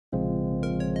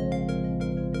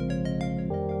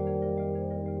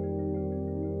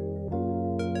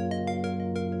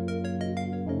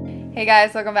Hey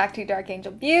guys, welcome back to Dark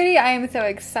Angel Beauty. I am so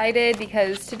excited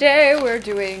because today we're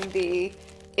doing the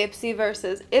Ipsy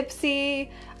versus Ipsy.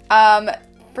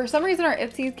 For some reason our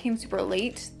Ipsys came super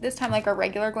late this time, like our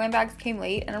regular glam bags came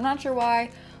late, and I'm not sure why.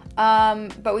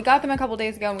 But we got them a couple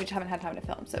days ago and we just haven't had time to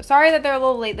film. So sorry that they're a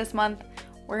little late this month.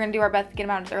 We're going to do our best to get them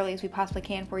out as early as we possibly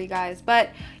can for you guys. But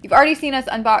you've already seen us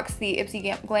unbox the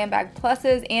Ipsy Glam Bag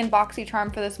Pluses and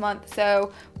BoxyCharm for this month.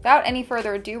 So without any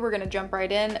further ado, we're going to jump right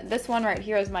in. This one right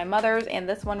here is my mother's and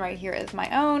this one right here is my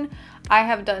own. I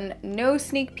have done no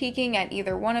sneak peeking at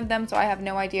either one of them, so I have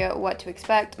no idea what to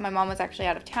expect. My mom was actually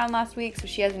out of town last week, so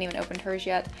she hasn't even opened hers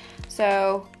yet.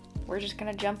 So we're just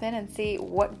gonna jump in and see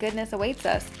what goodness awaits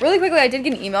us. Really quickly, I did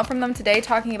get an email from them today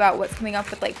talking about what's coming up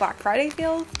with like Black Friday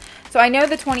deals. So I know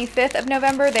the 25th of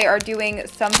November, they are doing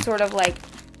some sort of like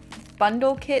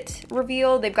bundle kit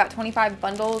reveal. They've got 25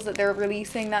 bundles that they're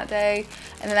releasing that day.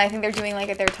 And then I think they're doing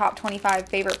like their top 25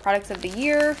 favorite products of the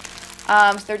year.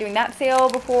 So they're doing that sale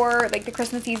before like the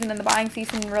Christmas season and the buying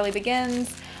season really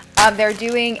begins. They're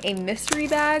doing a mystery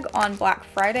bag on Black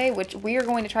Friday, which we are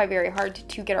going to try very hard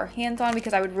to get our hands on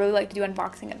because I would really like to do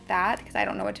unboxing of that because I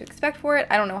don't know what to expect for it.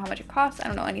 I don't know how much it costs. I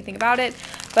don't know anything about it,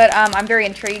 but I'm very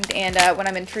intrigued, and when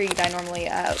I'm intrigued, I normally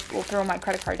will throw my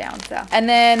credit card down. So, and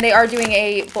then they are doing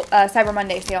a Cyber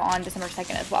Monday sale on December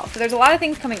 2nd as well. So there's a lot of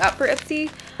things coming up for Ipsy.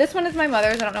 This one is my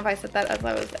mother's. I don't know if I said that as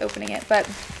I was opening it, but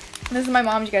this is my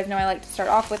mom's. You guys know I like to start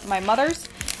off with my mother's.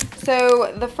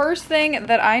 So the first thing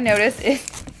that I noticed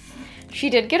is she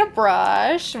did get a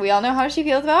brush. We all know how she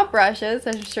feels about brushes.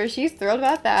 I'm sure she's thrilled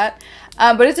about that.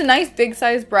 But it's a nice big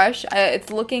size brush. It's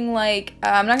looking like,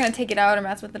 I'm not going to take it out or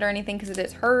mess with it or anything because it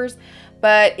is hers.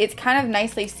 But it's kind of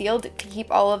nicely sealed to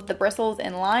keep all of the bristles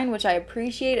in line, which I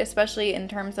appreciate, especially in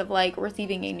terms of like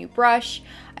receiving a new brush.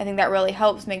 I think that really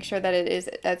helps make sure that it is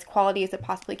as quality as it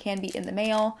possibly can be in the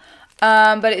mail.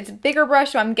 But it's a bigger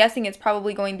brush, so I'm guessing it's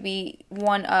probably going to be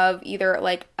one of either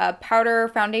like a powder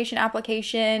foundation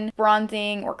application,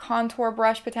 bronzing or contour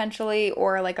brush potentially,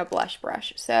 or like a blush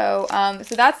brush. So,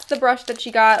 so that's the brush that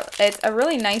she got. It's a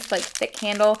really nice like thick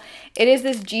handle. It is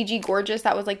this Gigi Gorgeous.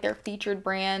 That was like their featured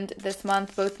brand this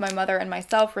month. Both my mother and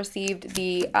myself received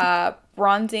the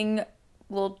bronzing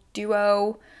little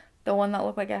duo, the one that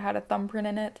looked like it had a thumbprint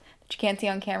in it. You can't see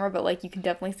on camera, but like you can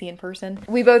definitely see in person.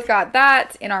 We both got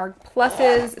that in our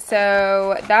pluses,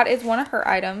 so that is one of her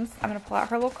items. I'm gonna pull out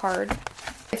her little card.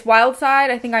 It's Wild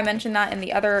Side. I think I mentioned that in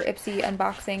the other Ipsy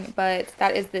unboxing, but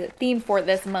that is the theme for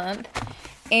this month.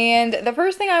 And the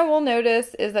first thing I will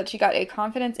notice is that she got a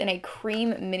Confidence in a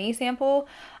Cream mini sample.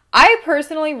 I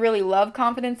personally really love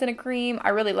Confidence in a Cream. I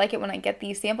really like it when I get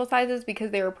these sample sizes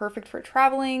because they are perfect for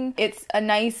traveling. It's a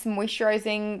nice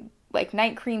moisturizing like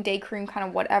night cream, day cream, kind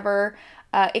of whatever.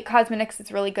 It Cosmetics is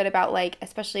really good about like,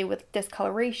 especially with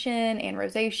discoloration and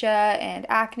rosacea and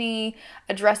acne,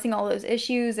 addressing all those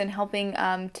issues and helping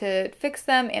to fix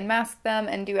them and mask them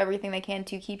and do everything they can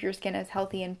to keep your skin as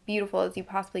healthy and beautiful as you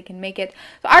possibly can make it.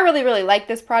 So I really, really like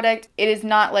this product. It is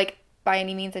not like by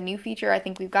any means a new feature. I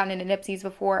think we've gotten it in Ipsy's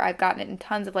before. I've gotten it in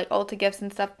tons of like Ulta gifts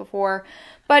and stuff before,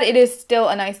 but it is still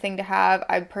a nice thing to have.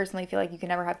 I personally feel like you can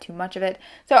never have too much of it.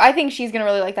 So I think she's gonna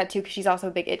really like that too because she's also a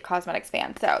big It Cosmetics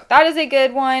fan. So that is a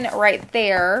good one right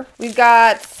there. We've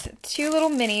got two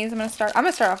little minis. I'm gonna start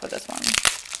off with this one.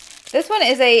 This one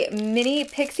is a mini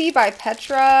Pixie by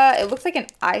Petra. It looks like an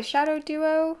eyeshadow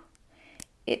duo.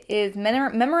 It is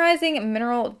Memorizing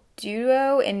Mineral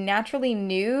Duo in Naturally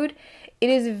Nude. It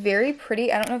is very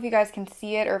pretty. I don't know if you guys can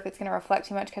see it or if it's going to reflect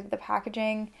too much because of the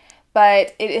packaging,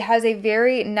 but it has a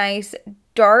very nice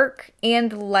dark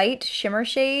and light shimmer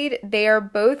shade. They are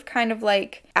both kind of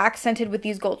like accented with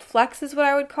these gold flecks is what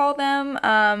I would call them.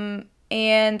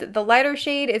 And the lighter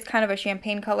shade is kind of a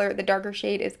champagne color. The darker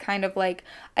shade is kind of like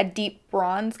a deep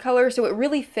bronze color. So it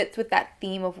really fits with that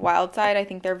theme of Wild Side. I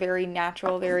think they're very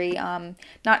natural, very,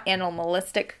 not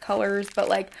animalistic colors, but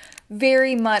like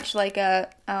very much like a,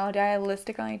 oh, did I have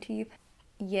lipstick on my teeth?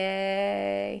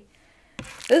 Yay.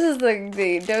 This is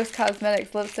the Dose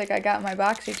Cosmetics lipstick I got in my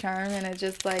BoxyCharm, and it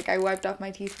just like, I wiped off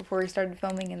my teeth before we started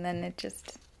filming, and then it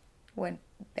just went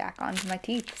back onto my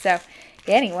teeth. So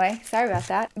anyway, sorry about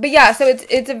that. But yeah, so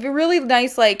it's a really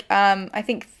nice like I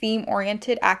think theme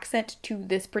oriented accent to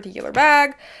this particular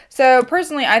bag. So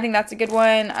personally I think that's a good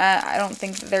one. I don't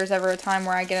think that there's ever a time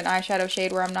where I get an eyeshadow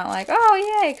shade where I'm not like,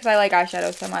 oh yay, because I like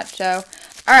eyeshadow so much. So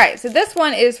alright, so this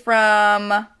one is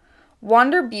from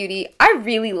Wander Beauty. I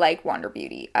really like Wander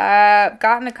Beauty. I've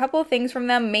gotten a couple of things from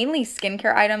them, mainly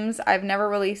skincare items. I've never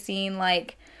really seen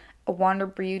like a Wander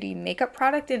Beauty makeup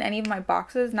product in any of my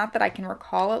boxes, not that I can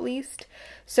recall at least.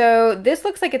 So this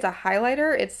looks like it's a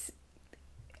highlighter. It's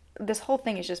this whole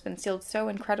thing has just been sealed so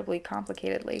incredibly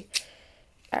complicatedly.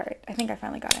 All right, I think I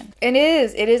finally got in. It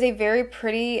is a very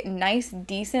pretty, nice,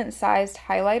 decent sized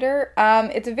highlighter.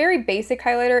 It's a very basic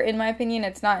highlighter in my opinion.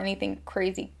 It's not anything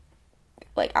crazy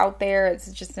like out there.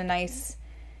 It's just a nice,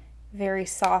 very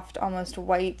soft, almost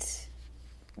white,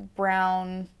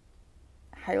 brown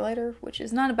highlighter, which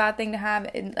is not a bad thing to have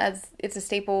as it's a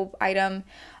staple item.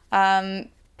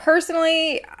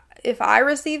 Personally, if I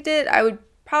received it, I would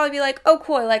probably be like, oh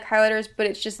cool, I like highlighters, but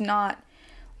it's just not,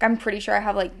 I'm pretty sure I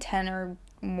have like 10 or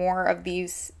more of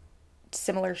these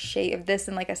similar shade of this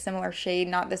in like a similar shade,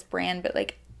 not this brand, but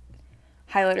like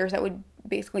highlighters that would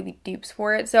basically be dupes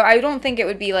for it. So I don't think it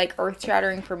would be like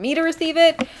earth-shattering for me to receive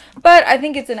it, but I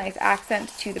think it's a nice accent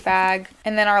to the bag.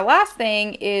 And then our last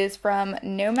thing is from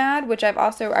Nomad, which I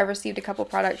received a couple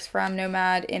products from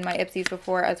Nomad in my Ipsys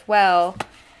before as well.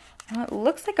 It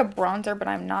looks like a bronzer, but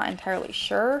I'm not entirely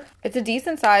sure. It's a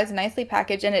decent size, nicely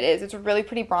packaged, and it's a really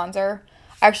pretty bronzer.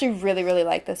 I actually really, really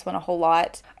like this one a whole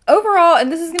lot. Overall,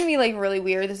 and this is going to be like really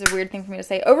weird, this is a weird thing for me to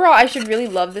say, overall I should really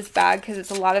love this bag because it's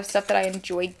a lot of stuff that I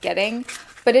enjoy getting,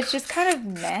 but it's just kind of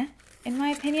meh in my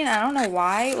opinion. I don't know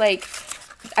why. Like,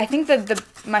 I think that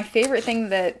my favorite thing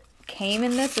that came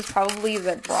in this is probably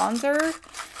the bronzer.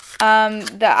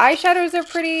 The eyeshadows are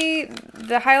pretty,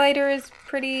 the highlighter is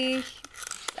pretty,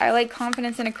 I like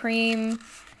Confidence in a Cream.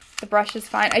 The brush is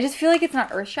fine. I just feel like it's not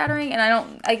earth-shattering, and I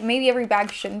don't, like, maybe every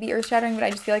bag shouldn't be earth-shattering, but I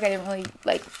just feel like I didn't really,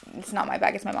 like, it's not my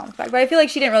bag, it's my mom's bag. But I feel like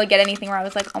she didn't really get anything where I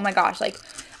was like, oh my gosh, like,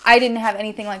 I didn't have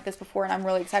anything like this before, and I'm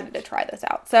really excited to try this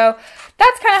out. So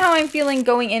that's kind of how I'm feeling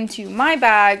going into my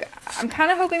bag. I'm kind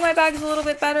of hoping my bag is a little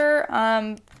bit better,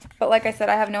 but like I said,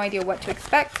 I have no idea what to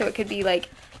expect, so it could be, like,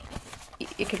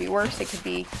 it could be worse, it could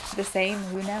be the same,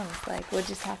 who knows, like, we'll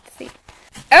just have to see.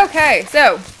 Okay,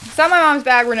 so saw my mom's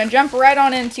bag. We're going to jump right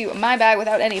on into my bag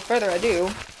without any further ado.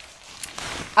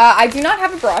 I do not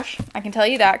have a brush. I can tell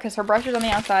you that because her brush is on the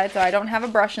outside, so I don't have a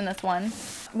brush in this one.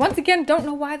 Once again, don't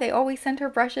know why they always send her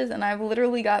brushes, and I've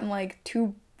literally gotten like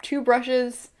two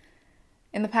brushes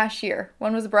in the past year.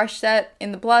 One was a brush set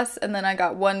in the Plus, and then I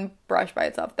got one brush by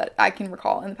itself that I can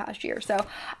recall in the past year. So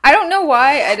I don't know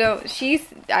why. I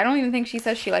don't even think she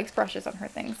says she likes brushes on her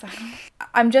things.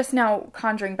 I'm just now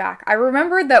conjuring back. I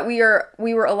remembered that we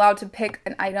were allowed to pick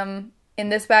an item in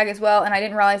this bag as well, and I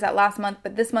didn't realize that last month,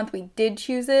 but this month we did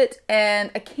choose it,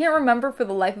 and I can't remember for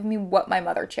the life of me what my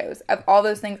mother chose. Of all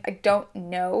those things, I don't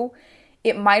know.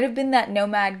 It might have been that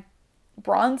Nomad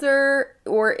bronzer,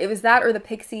 or it was that or the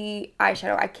Pixie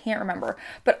eyeshadow. I can't remember,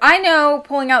 but I know,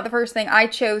 pulling out the first thing, I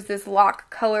chose this Lock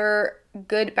Color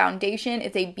Good foundation.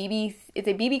 It's a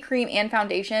BB cream and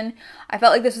foundation. I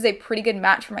felt like this was a pretty good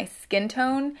match for my skin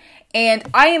tone, and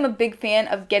I am a big fan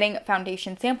of getting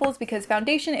foundation samples because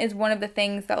foundation is one of the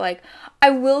things that, like, I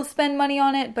will spend money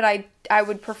on it, but I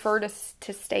would prefer to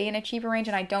stay in a cheaper range,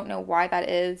 and I don't know why that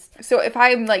is. So if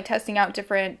I'm like testing out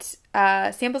different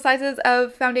sample sizes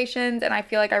of foundations and I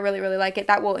feel like I really, really like it,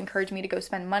 that will encourage me to go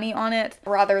spend money on it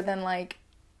rather than like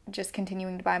just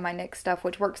continuing to buy my NYX stuff,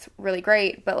 which works really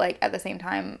great, but like at the same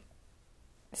time,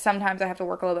 sometimes I have to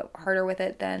work a little bit harder with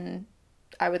it than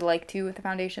I would like to with the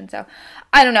foundation. So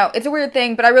I don't know, it's a weird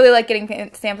thing, but I really like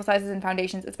getting sample sizes in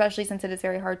foundations, especially since it is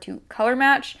very hard to color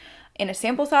match in a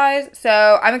sample size.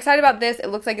 So I'm excited about this. It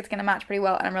looks like it's gonna match pretty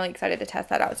well, and I'm really excited to test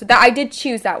that out. So that I did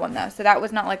choose that one though, so that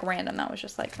was not like random, that was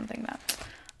just like something that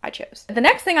I chose. The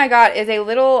next thing I got is a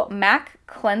little MAC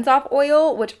Cleanse Off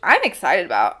Oil, which I'm excited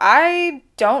about. I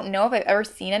don't know if I've ever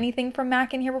seen anything from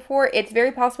MAC in here before. It's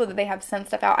very possible that they have sent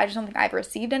stuff out. I just don't think I've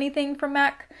received anything from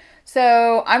MAC.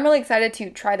 So I'm really excited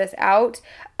to try this out.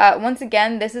 Once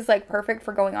again, this is like perfect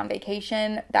for going on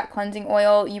vacation. That cleansing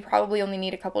oil, you probably only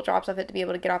need a couple drops of it to be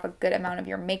able to get off a good amount of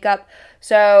your makeup.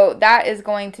 So that is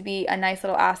going to be a nice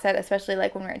little asset, especially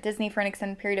like when we're at Disney for an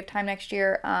extended period of time next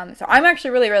year. So I'm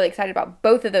actually really, really excited about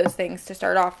both of those things to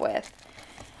start off with.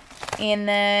 And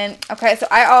then, okay, so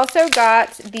I also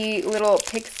got the little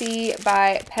Pixie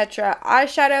by Petra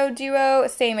eyeshadow duo,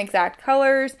 same exact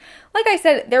colors. Like I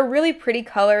said, they're really pretty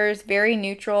colors, very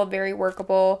neutral, very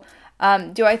workable.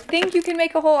 Do I think you can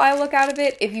make a whole eye look out of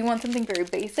it? If you want something very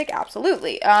basic,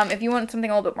 absolutely. If you want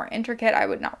something a little bit more intricate, I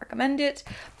would not recommend it.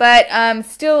 But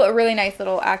still a really nice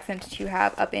little accent to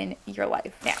have up in your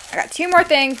life. Now, I got two more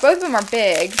things. Both of them are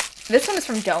big. This one is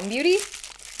from Dome Beauty.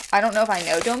 I don't know if I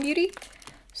know Dome Beauty.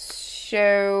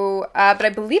 So, but I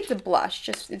believe it's a blush.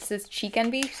 Just, it says Cheek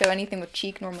Envy, so anything with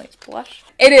cheek normally is blush.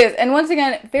 It is, and once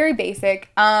again, very basic.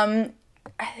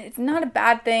 It's not a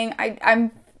bad thing.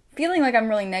 I'm feeling like I'm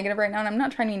really negative right now, and I'm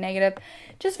not trying to be negative.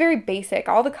 Just very basic.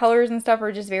 All the colors and stuff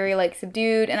are just very, like,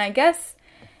 subdued, and I guess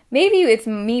maybe it's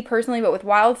me personally, but with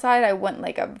Wild Side, I want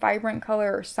like a vibrant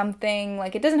color or something.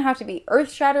 Like, it doesn't have to be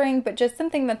earth-shattering, but just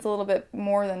something that's a little bit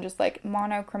more than just like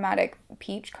monochromatic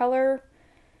peach color.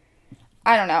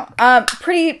 I don't know.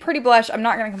 Pretty blush. I'm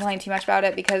not going to complain too much about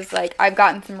it because, like, I've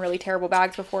gotten some really terrible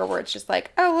bags before where it's just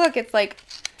like, oh, look, it's like,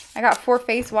 I got 4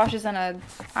 face washes and a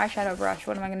eyeshadow brush.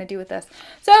 What am I going to do with this?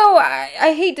 So,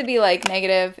 I hate to be, like,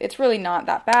 negative. It's really not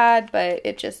that bad, but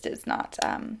it just is not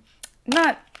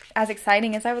as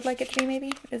exciting as I would like it to be,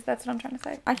 maybe. That's what I'm trying to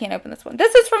say. I can't open this one.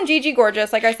 This is from Gigi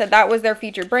Gorgeous. Like I said, that was their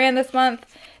featured brand this month.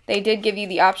 They did give you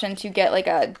the option to get, like,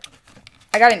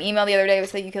 I got an email the other day that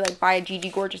said you could, like, buy a Gigi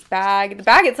Gorgeous bag. The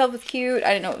bag itself was cute. I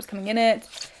didn't know what was coming in it.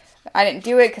 I didn't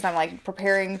do it because I'm, like,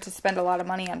 preparing to spend a lot of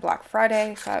money on Black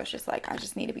Friday. So I was just like, I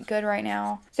just need to be good right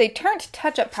now. So they turned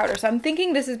touch-up powder. So I'm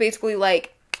thinking this is basically,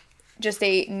 like, just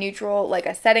a neutral, like,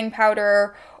 a setting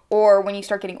powder. Or when you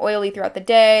start getting oily throughout the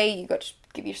day, you go just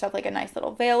give yourself, like, a nice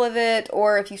little veil of it.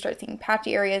 Or if you start seeing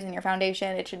patchy areas in your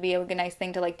foundation, it should be a nice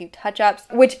thing to, like, do touch-ups.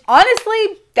 Which,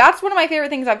 honestly, that's one of my favorite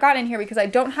things I've got in here because I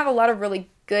don't have a lot of really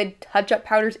good touch-up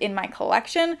powders in my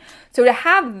collection. So to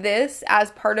have this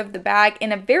as part of the bag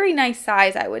in a very nice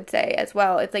size, I would say, as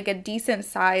well. It's, like, a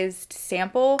decent-sized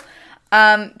sample.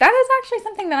 That is actually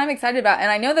something that I'm excited about, and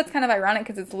I know that's kind of ironic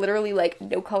because it's literally, like,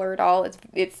 no color at all.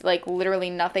 It's like literally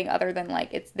nothing other than, like,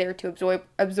 it's there to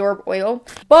absorb oil.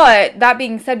 But that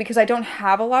being said, because I don't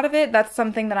have a lot of it, that's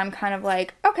something that I'm kind of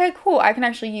like, okay, cool, I can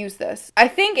actually use this. I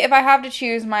think if I have to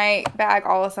choose my bag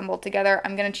all assembled together,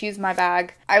 I'm gonna choose my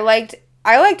bag. I liked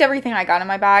everything I got in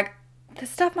my bag. The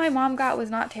stuff my mom got was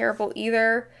not terrible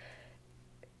either.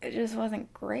 It just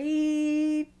wasn't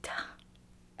great.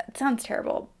 It sounds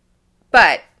terrible.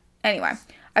 But anyway,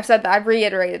 I've said that. I've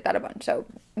reiterated that a bunch. So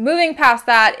moving past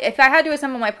that, if I had to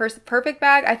assemble my perfect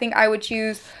bag, I think I would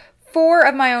choose 4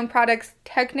 of my own products.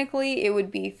 Technically, it would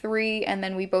be 3, and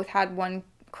then we both had 1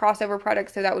 crossover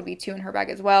product, so that would be 2 in her bag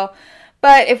as well.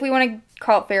 But if we want to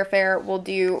call it fair, we'll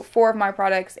do 4 of my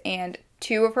products and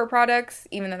 2 of her products,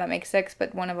 even though that makes 6,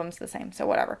 but one of them's the same, so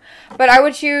whatever. But I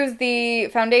would choose the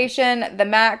foundation, the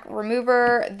MAC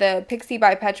remover, the Pixi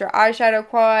by Petra eyeshadow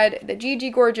quad, the Gigi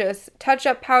Gorgeous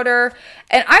touch-up powder,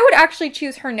 and I would actually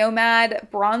choose her Nomad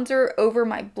bronzer over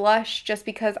my blush just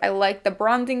because I like the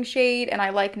bronzing shade and I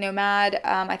like Nomad.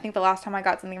 I think the last time I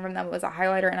got something from them was a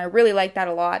highlighter, and I really like that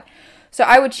a lot. So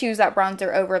I would choose that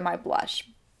bronzer over my blush.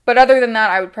 But other than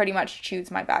that, I would pretty much choose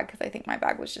my bag because I think my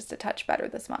bag was just a touch better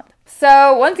this month.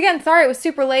 So once again, sorry it was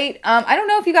super late. I don't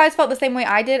know if you guys felt the same way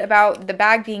I did about the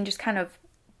bag being just kind of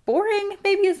boring,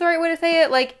 maybe is the right way to say it.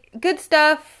 Like, good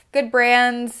stuff, good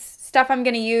brands, stuff I'm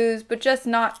going to use, but just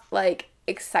not, like,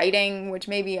 exciting, which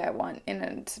maybe I want in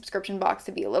a subscription box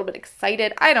to be a little bit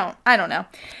excited. I don't know.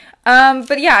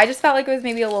 But yeah, I just felt like it was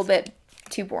maybe a little bit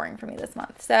too boring for me this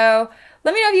month. So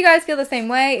let me know if you guys feel the same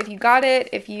way, if you got it,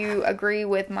 if you agree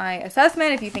with my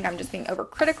assessment, if you think I'm just being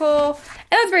overcritical.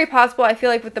 And that's very possible. I feel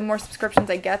like with the more subscriptions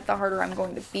I get, the harder I'm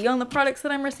going to be on the products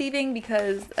that I'm receiving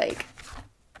because, like,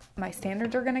 my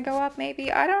standards are going to go up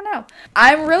maybe. I don't know.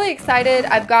 I'm really excited.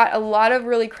 I've got a lot of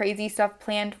really crazy stuff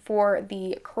planned for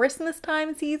the Christmas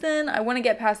time season. I want to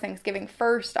get past Thanksgiving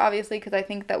first, obviously, because I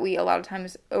think that we a lot of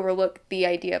times overlook the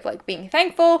idea of, like, being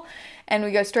thankful, and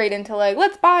we go straight into, like,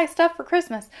 let's buy stuff for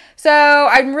Christmas. So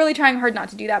I'm really trying hard not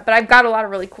to do that, but I've got a lot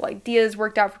of really cool ideas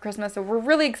worked out for Christmas, so we're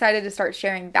really excited to start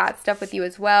sharing that stuff with you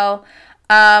as well.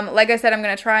 Like I said, I'm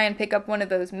going to try and pick up one of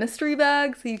those mystery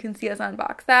bags so you can see us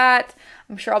unbox that.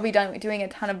 I'm sure I'll be doing a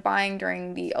ton of buying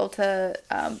during the Ulta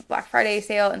Black Friday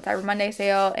sale and Cyber Monday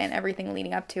sale and everything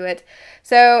leading up to it.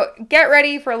 So get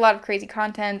ready for a lot of crazy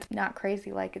content. Not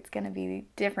crazy like it's going to be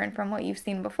different from what you've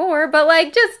seen before, but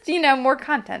like just, you know, more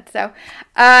content. So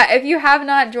if you have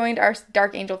not joined our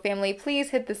Dark Angel family,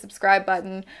 please hit the subscribe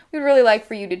button. We'd really like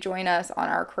for you to join us on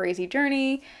our crazy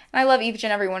journey. And I love each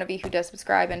and every one of you who does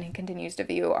subscribe and who continues to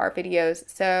view our videos.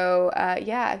 So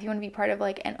yeah, if you want to be part of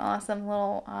like an awesome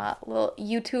little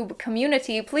YouTube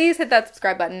community, please hit that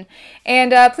subscribe button.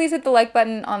 And please hit the like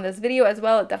button on this video as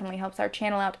well. It definitely helps our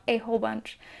channel out a whole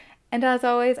bunch. And as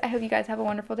always, I hope you guys have a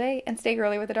wonderful day and stay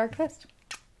girly with a dark twist.